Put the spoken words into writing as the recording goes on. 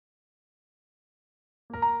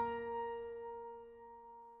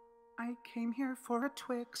I came here for a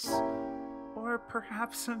Twix, or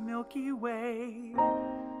perhaps a Milky Way,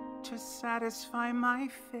 to satisfy my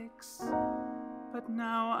fix, but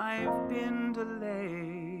now I've been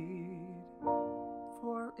delayed.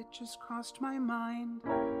 For it just crossed my mind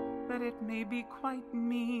that it may be quite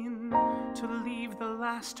mean to leave the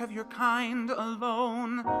last of your kind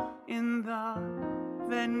alone in the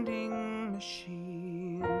vending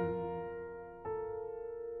machine.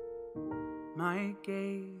 My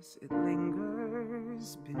gaze, it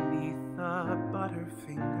lingers beneath the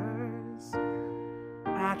butterfingers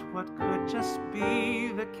at what could just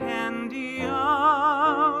be the candy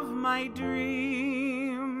of my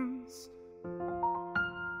dreams.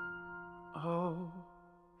 Oh,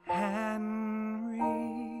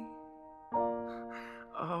 Henry,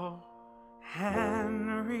 oh,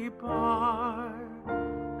 Henry Barr,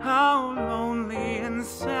 how lonely and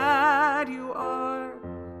sad you are,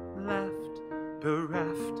 left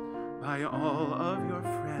bereft by all of your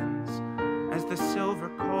friends as the silver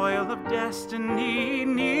coil of destiny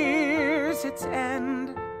nears its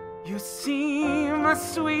end. You seem a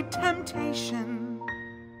sweet temptation,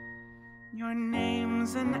 your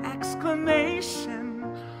name's an exclamation.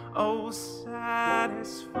 Oh,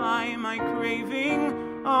 satisfy my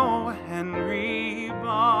craving, oh, Henry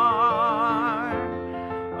Barr.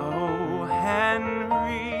 Oh,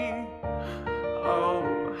 Henry,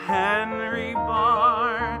 oh, Henry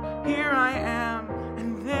Barr. Here I am,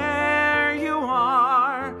 and there you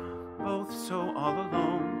are, both so all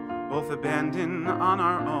alone, both abandoned on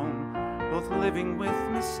our own, both living with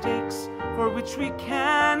mistakes for which we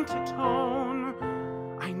can't atone.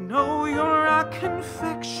 I know you're a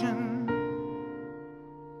confection,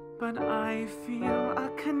 but I feel a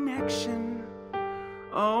connection.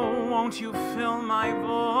 Oh, won't you fill my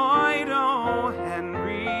void, oh,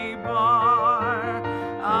 Henry Barr?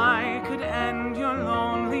 I could end your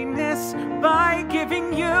loneliness by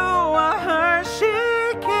giving you a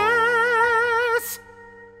Hershey kiss.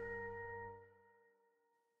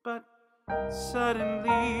 But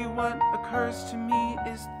suddenly what occurs to me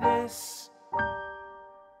is this: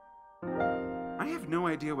 I have no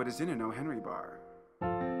idea what is in an O. Henry Bar.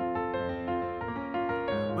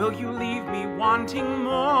 Will you leave me wanting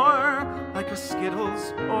more, like a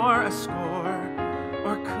Skittles or a score?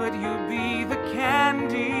 Or could you be the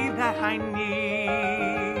candy that I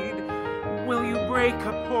need? Will you break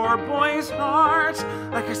a poor boy's heart,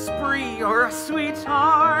 like a spree or a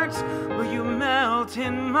sweetheart? Will you melt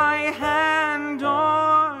in my hand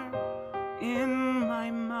or in my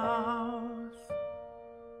mouth?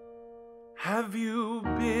 Have you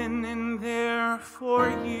been in there for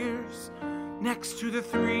years, next to the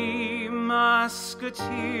Three Musketeers,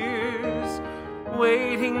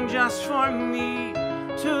 waiting just for me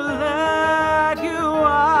to let you out?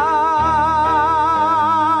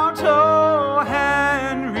 Oh,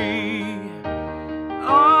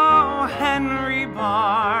 Henry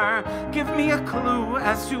Barr, give me a clue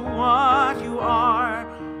as to what you are.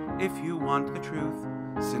 If you want the truth,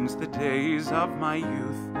 since the days of my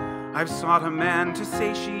youth, I've sought a man to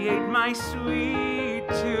satiate my sweet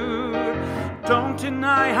tooth. Don't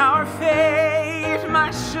deny our fate,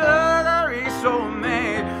 my sugary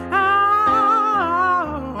soulmate.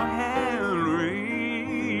 Oh, Henry.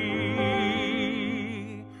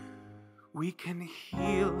 We can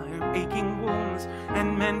heal our aching wounds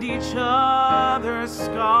and mend each other's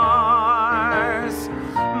scars.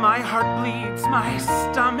 My heart bleeds, my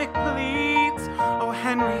stomach bleeds. Oh,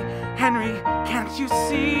 Henry, Henry, can't you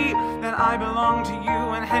see that I belong to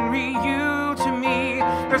you and Henry, you to me?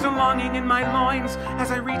 There's a longing in my loins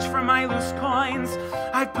as I reach for my loose coins.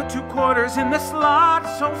 I've put 2 quarters in the slot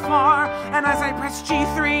so far, and as I press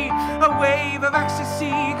G3, a wave of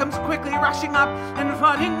ecstasy comes quickly rushing up and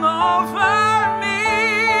flooding over me.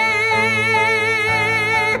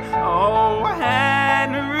 Oh,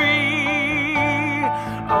 Henry,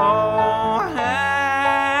 oh,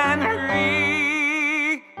 Henry.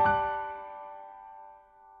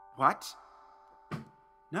 What?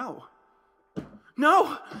 No.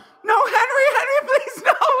 No! No, Henry! Henry, please,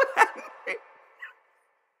 no! Henry!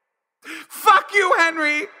 Fuck you,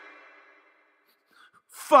 Henry!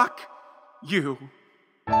 Fuck you.